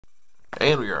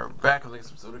And we are back on the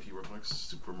next episode of Roblox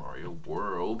Super Mario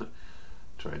World.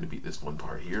 Trying to beat this one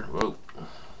part here. Whoa.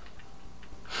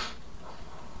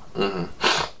 To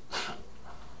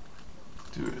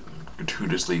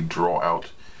gratuitously draw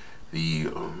out the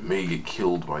may get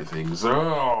killed by things. That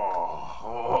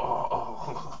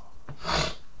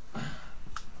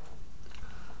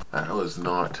was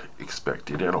not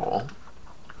expected at all.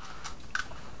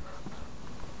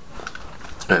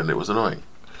 And it was annoying.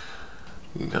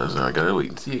 Because I gotta wait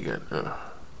and see again.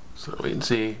 So wait and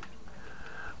see.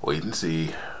 Wait and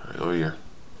see. Over here.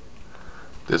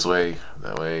 This way,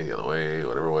 that way, the other way,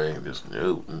 whatever way. Just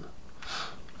no.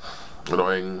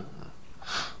 Annoying.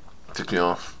 Ticks me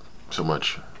off so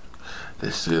much.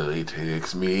 This really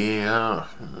ticks me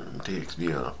off. Ticks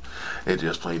me off. It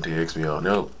just plain ticks me off.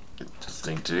 No. It just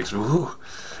ain't ticks me. Woo.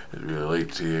 It really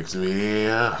ticks me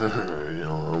off. You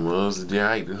almost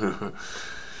died.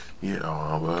 You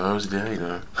almost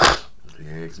died.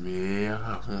 Ticks me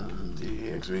off.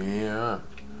 Ticks me off.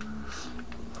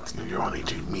 Give your money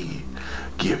to me.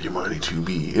 Give your money to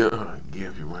me.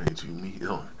 Give your money to me.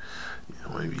 You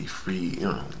want to be free.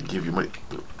 Give your money.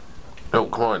 No,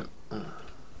 come on.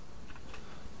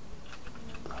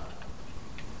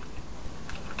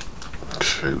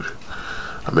 Shoot.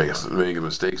 I'm making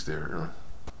mistakes there.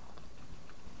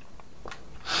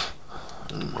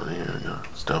 Money, here we go.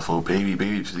 Stuff, oh baby,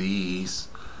 please.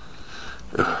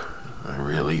 It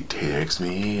really ticks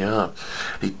me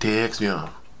off. It ticks me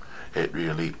off. It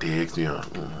really ticks me off.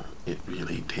 It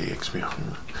really ticks me off.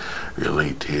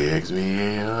 Really ticks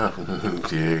me off.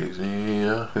 Ticks me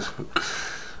off.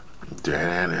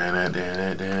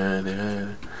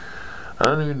 I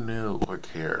don't even know or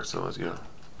care, so let's go.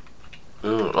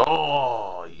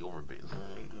 Oh, he overbit.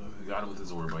 He got him with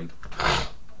his overbite.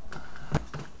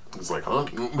 It's like, huh?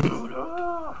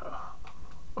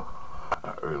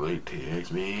 It really takes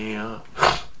me off.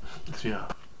 Takes me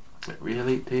off. It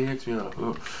really takes me off.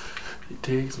 Oh, it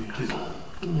takes me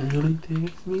off. It really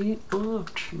takes me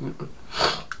off.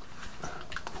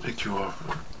 Picked you off.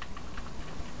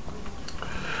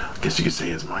 I guess you could say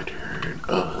it's my turn.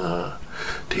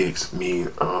 Takes me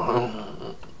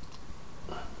off.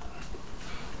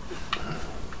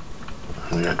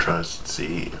 I gotta try to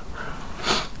see.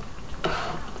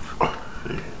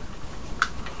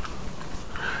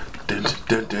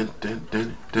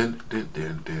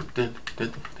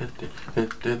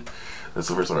 That's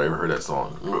the first time I ever heard that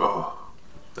song.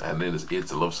 And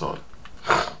it's a love song.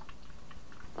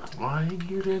 Lying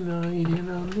here tonight and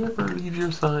I'll never leave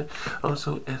your side. Oh,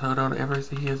 so I don't ever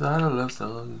say it's not a love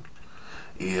song.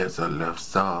 It's a love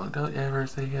song. Don't ever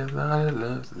say it's not a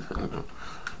love song.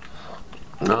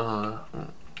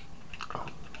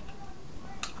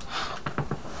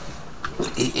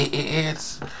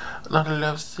 It's not a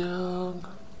love song.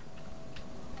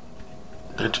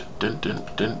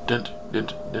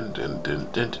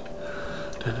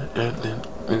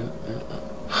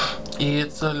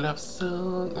 It's a love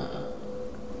song.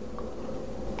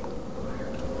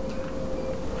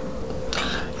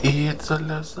 It's a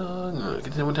love song.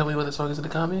 Can someone tell me what the song is in the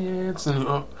comments?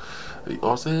 Oh,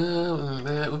 awesome.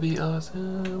 That would be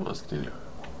awesome. Let's continue.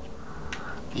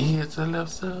 It's a love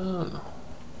song.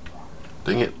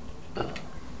 Dang it.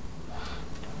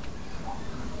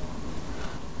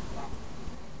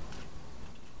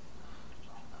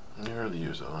 Never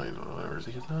use I don't ever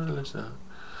say it's not a love song.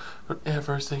 Don't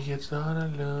ever say it's not a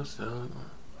love song.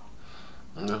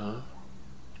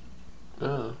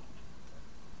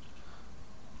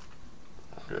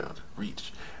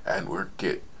 Reach and work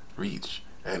it. Reach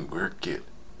and work it.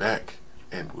 Back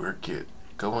and work it.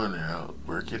 Go on out,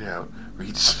 work it out,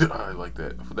 reach. I like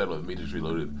that. I that was Matrix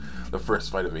Reloaded. The first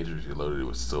fight of Matrix Reloaded, it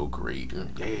was so great.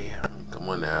 Yeah, come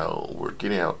on now, work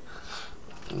it out.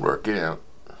 Work it out.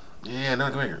 Yeah,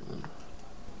 no, come here.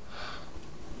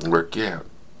 Work it out.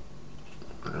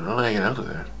 I'm not hanging out with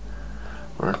that.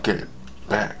 Work it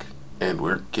back and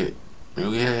work it.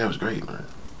 Oh, yeah, that was great, man.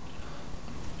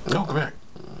 No, come back.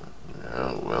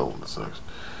 Oh, well, that sucks.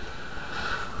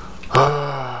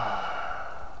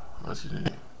 What's his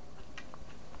name?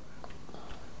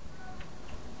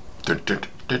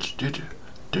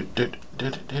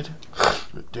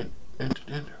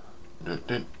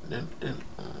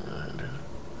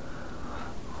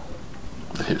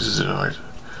 This is it, alright.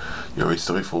 You always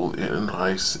tell me hold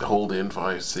in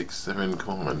 5, 6, 7,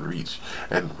 come on, reach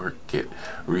and work it,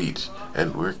 reach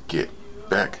and work it,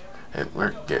 back and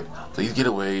work it. Please get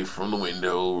away from the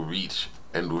window, reach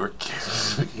and work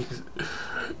it.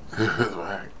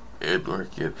 Back and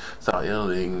work it. Stop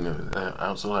yelling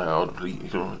out so loud,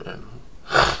 please.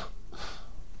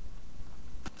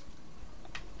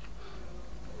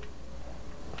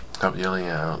 Stop yelling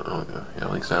out.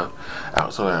 Yelling stuff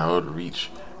out so loud.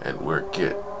 Reach and work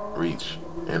it. Reach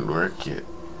and work it.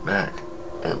 Back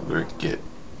and work it.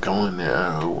 Come on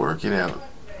now. Work it out.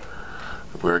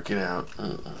 Work it out.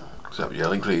 Stop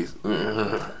yelling, please.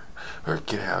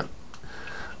 Work it out.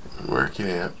 Work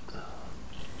it out.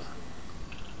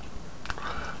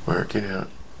 Work it out.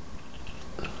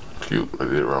 Shoot, I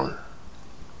did it wrong.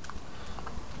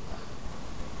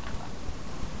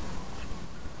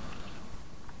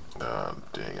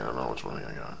 Dang, I don't know which one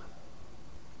I got.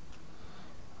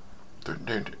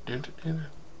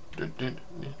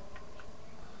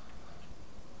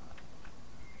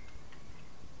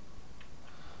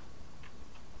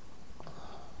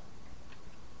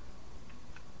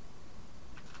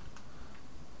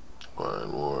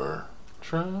 One more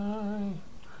try.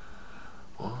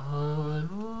 One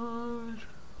more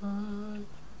try.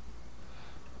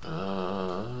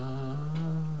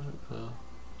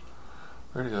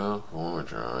 Where'd it go? One more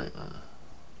try.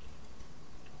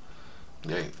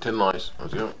 Yay, 10 lives.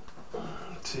 Let's go.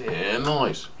 10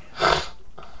 lives.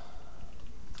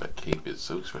 That cape is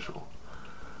so special.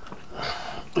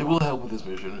 It will help with this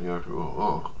mission.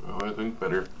 I think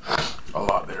better. A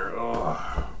lot better.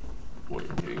 Oh. Boy,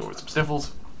 I'm getting over some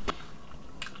sniffles.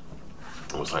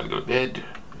 Almost time to go to bed.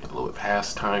 A little bit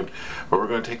past time. But we're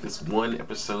going to take this one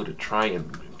episode to try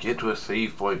and get to a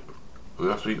safe point.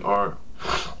 Yes, we are.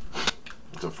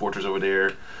 There's a fortress over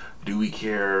there. Do we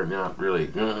care? Not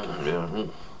really. Yeah.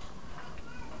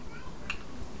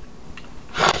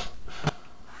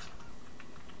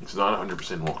 It's not 100%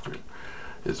 walkthrough.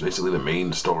 It's basically the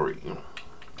main story. And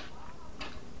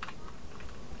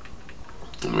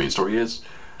the main story is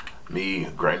me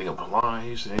grinding up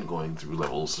lives and going through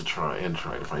levels to try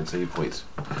to find save points.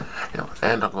 Yeah,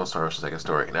 and talk about Star Wars second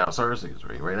story. Now, Star Wars second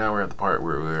story. Right now, we're at the part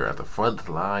where we're at the front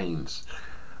lines.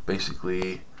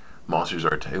 Basically, monsters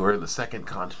are we're in the second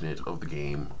continent of the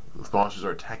game. The monsters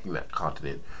are attacking that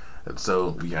continent, and so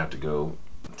we have to go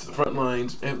to the front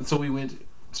lines. And so we went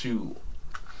to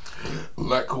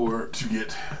Lakor to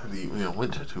get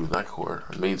went to Lakor,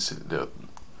 the main city, the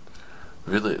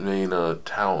village, main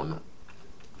town,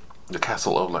 the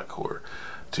castle of Lakor,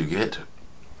 to get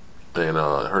and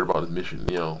heard about the mission.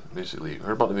 Basically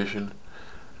heard about the mission.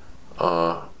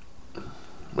 No,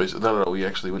 we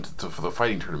actually went for the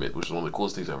fighting tournament, which is one of the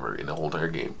coolest things ever in the whole entire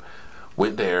game.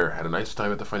 Went there, had a nice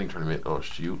time at the fighting tournament. Oh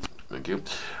shoot, thank you.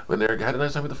 Went there, had a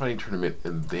nice time at the fighting tournament,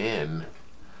 and then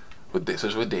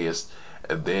especially with Deus.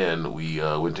 And then we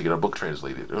went to get our book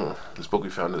translated. This book we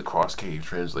found in the Cross Cave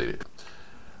translated.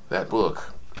 That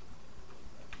book.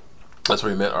 That's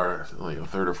where we met our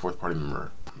third or fourth party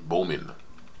member, Bowman.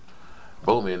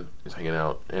 Bowman is hanging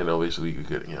out, and obviously we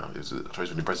could, it's a choice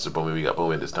between Princess of Bowman. We got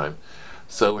Bowman this time,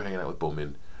 so we're hanging out with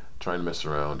Bowman, trying to mess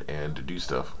around and do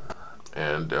stuff.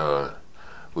 And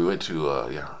we went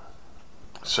to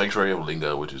Sanctuary of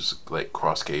Linga, which is like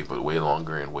Cross Cave, but way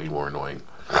longer and way more annoying.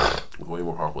 With way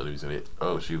more powerful enemies in it.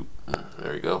 Oh shoot,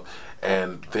 there you go.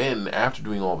 And then after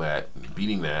doing all that,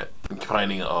 beating that, and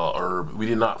finding a herb, we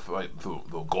did not fight the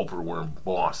Gulper Worm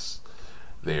boss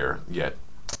there yet.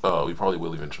 We probably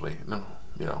will eventually.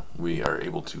 No, we are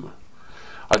able to.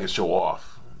 I can show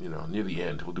off. Near the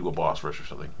end, we'll do a boss rush or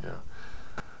something. Yeah.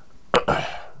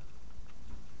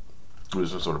 Do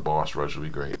some sort of boss rush would be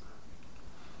great.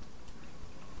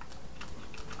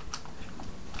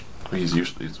 He's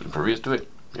impervious to it.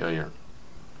 Yeah.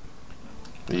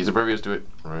 He's impervious to it.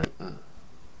 Alright.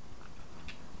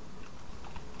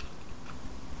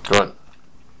 Go on.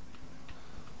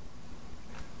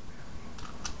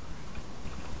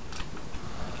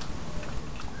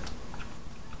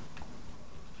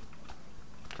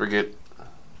 Forget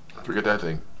that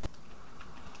thing.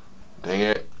 Dang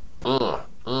it.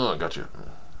 Gotcha.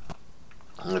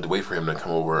 I had to wait for him to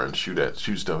come over and shoot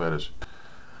stuff at us.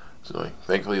 So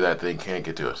thankfully that thing can't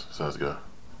get to us. So let's go.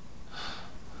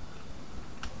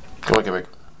 Come on, Gimmick.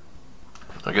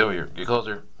 Now get over here. Get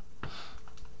closer.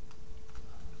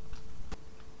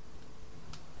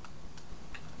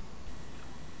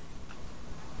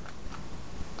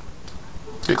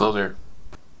 Get closer.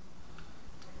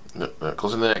 No,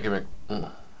 closer than that, Gimmick.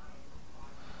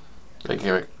 Hey,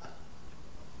 Gimmick.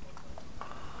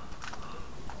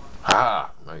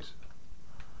 Ha! Nice.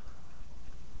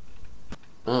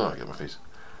 I got my face.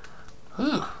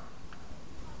 Whew.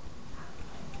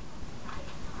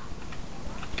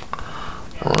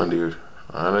 Come on, dude.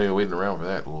 I know you're waiting around for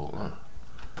that. Well,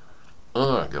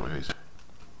 I got my face.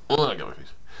 I got my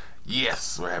face.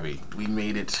 Yes, we're happy. We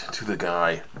made it to the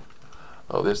guy.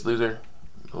 Oh, this loser.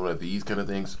 One of these kind of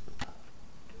things.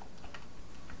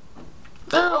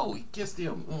 No, he kissed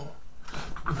him.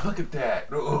 Look at that.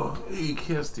 Oh, he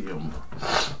kissed him.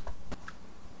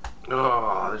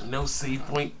 Oh, there's no save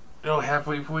point, no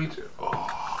halfway point.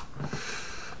 Oh,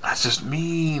 that's just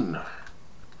mean.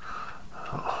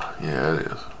 Oh, yeah, it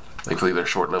is. Thankfully, they're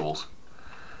short levels.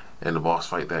 And a boss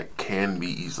fight that can be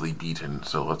easily beaten,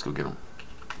 so let's go get him.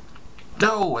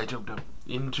 No, I jumped up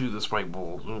into the spike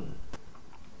bowl.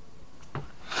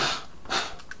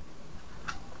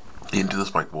 Into the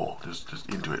spike bowl, just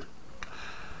into it.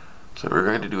 So we're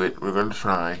going to do it. We're going to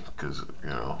try, because you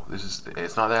know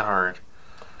it's not that hard.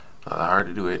 Not that hard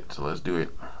to do it. So let's do it.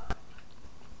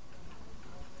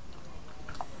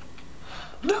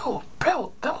 No,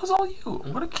 Pelt, that was all you.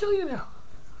 I'm gonna kill you now.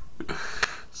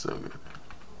 So good.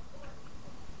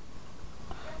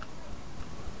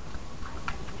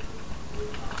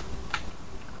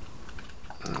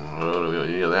 Oh, no,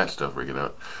 any of that stuff breaking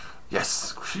out.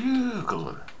 Yes. Phew, close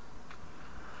one.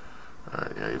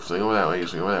 Alright, yeah, you swing over that way, you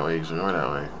swing over that way, you swing over that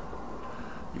way.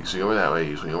 You swing over that way,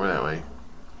 you swing over that way.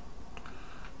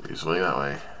 You swing that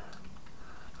way.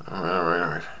 Alright, alright,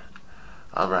 alright.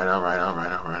 Alright, alright,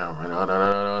 alright, alright, alright. No, no,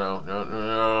 no, no, no, no,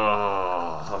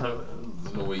 no.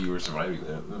 There's no way you were surviving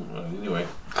that. Anyway.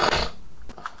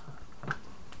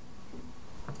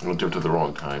 I jumped at the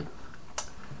wrong time.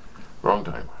 Wrong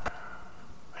time.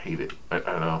 I hate it. I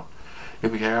don't know.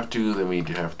 If we have to, then we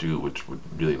have to, which would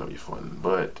really not be fun.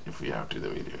 But if we have to,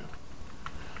 then we do.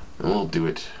 And we'll do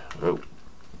it. Oh.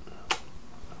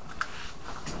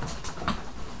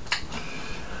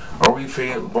 Are we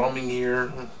bombing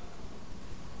here?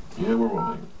 Yeah, we're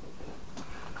bombing.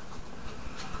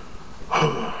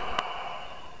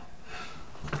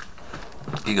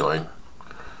 Keep going.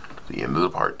 The end of the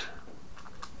part.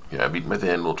 Yeah, I beat my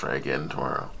end. We'll try again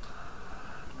tomorrow.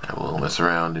 And we'll mess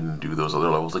around and do those other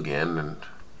levels again, and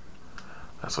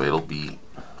that's the way it'll be.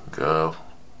 Go.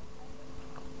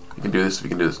 We can do this. We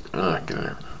can do this. Get in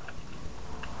there.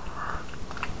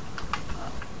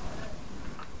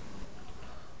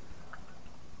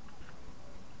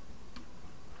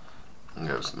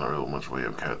 There's not real much way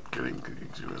of getting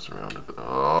to mess around it.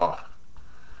 Oh.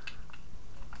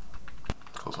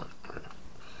 Close one. Right.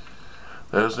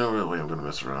 There's no real way I'm going to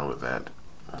mess around with that.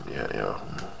 Yeah.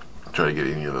 Try to get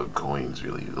any of the coins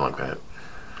really like that,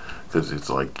 because it's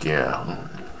like, yeah,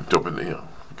 open,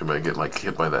 can I get like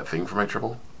hit by that thing for my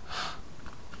triple?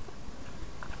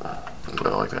 I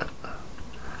don't like that.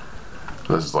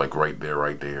 This is like right there,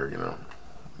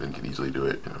 then you can easily do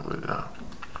it, but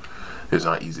it's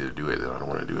not easy to do it, then I don't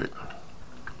want to do it.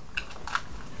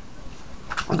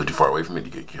 I'm too far away from it to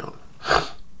get killed.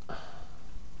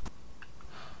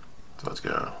 So let's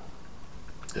go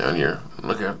down here.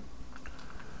 Look out.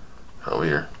 Over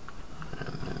here. And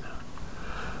then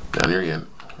down here again.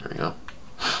 There we go.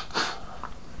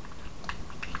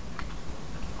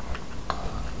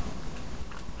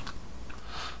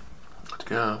 Let's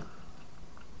go.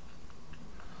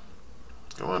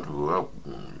 Come on, boo. Oh.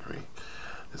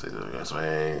 This is this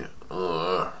way.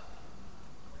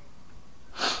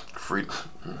 Free.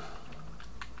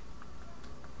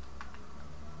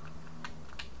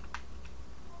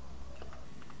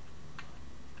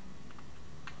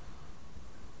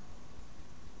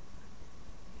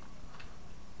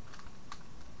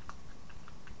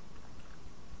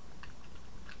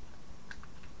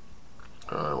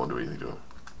 I won't do anything to him.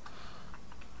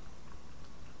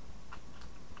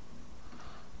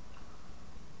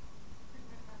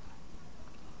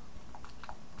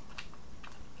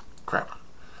 Crap.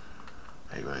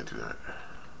 I hate when I do that.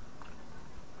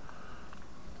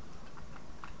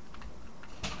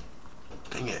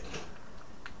 Dang it.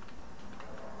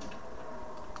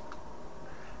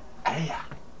 Hey.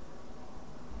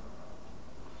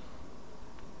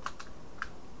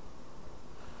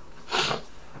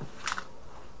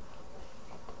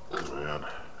 Man,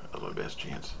 that was my best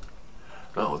chance.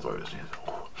 No, it's my best chance.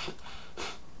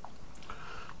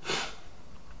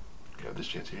 Got this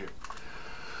chance here.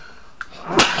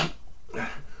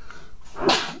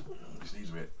 Sneeze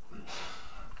a bit.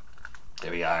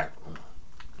 There we are.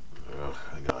 Oh,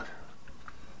 thank God.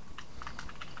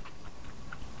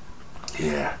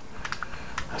 Yeah,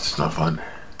 that's just not fun.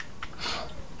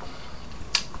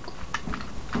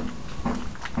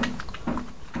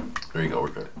 There you go, we're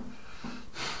good.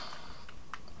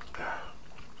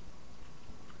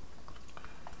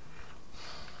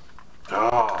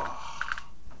 Oh,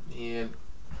 man.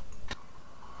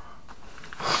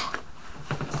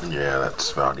 Yeah,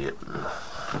 that's about it.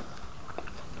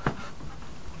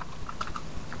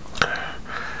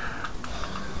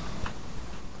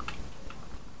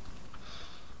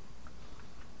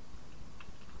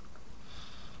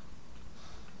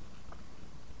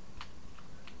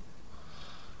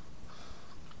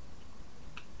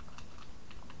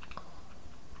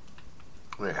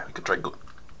 Yeah, we could try go.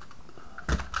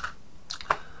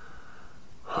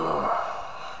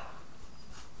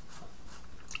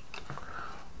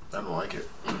 I don't like it.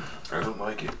 I don't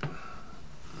like it.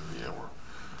 Yeah, we're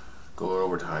going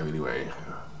over time anyway.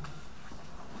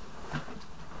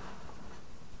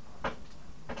 I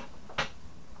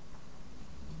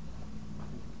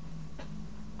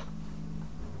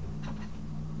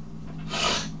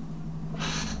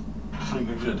think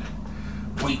we should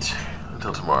wait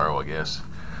until tomorrow, I guess.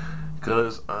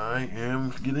 Because I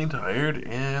am getting tired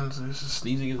and this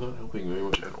sneezing is not helping very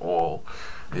much at all.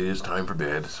 It is time for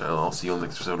bed, so I'll see you on the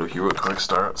next episode of Hero Quick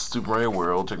Start Super Mario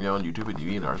World. Check me out on YouTube and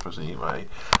DeviantArt, especially my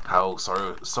how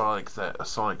Sonic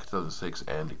 2006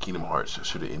 and Kingdom Hearts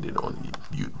should have ended on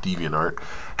DeviantArt,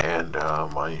 and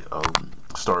my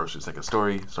Star Wars The Second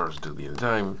Story, Star Wars Until the End of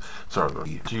Time, Star Wars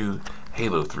 2,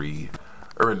 Halo 3,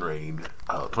 Urban Rain,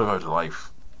 25 to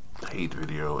Life, Hate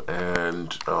video,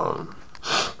 and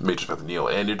Matrix Path of Neo,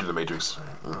 and Into the Matrix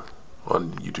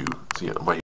on YouTube. See ya. Bye.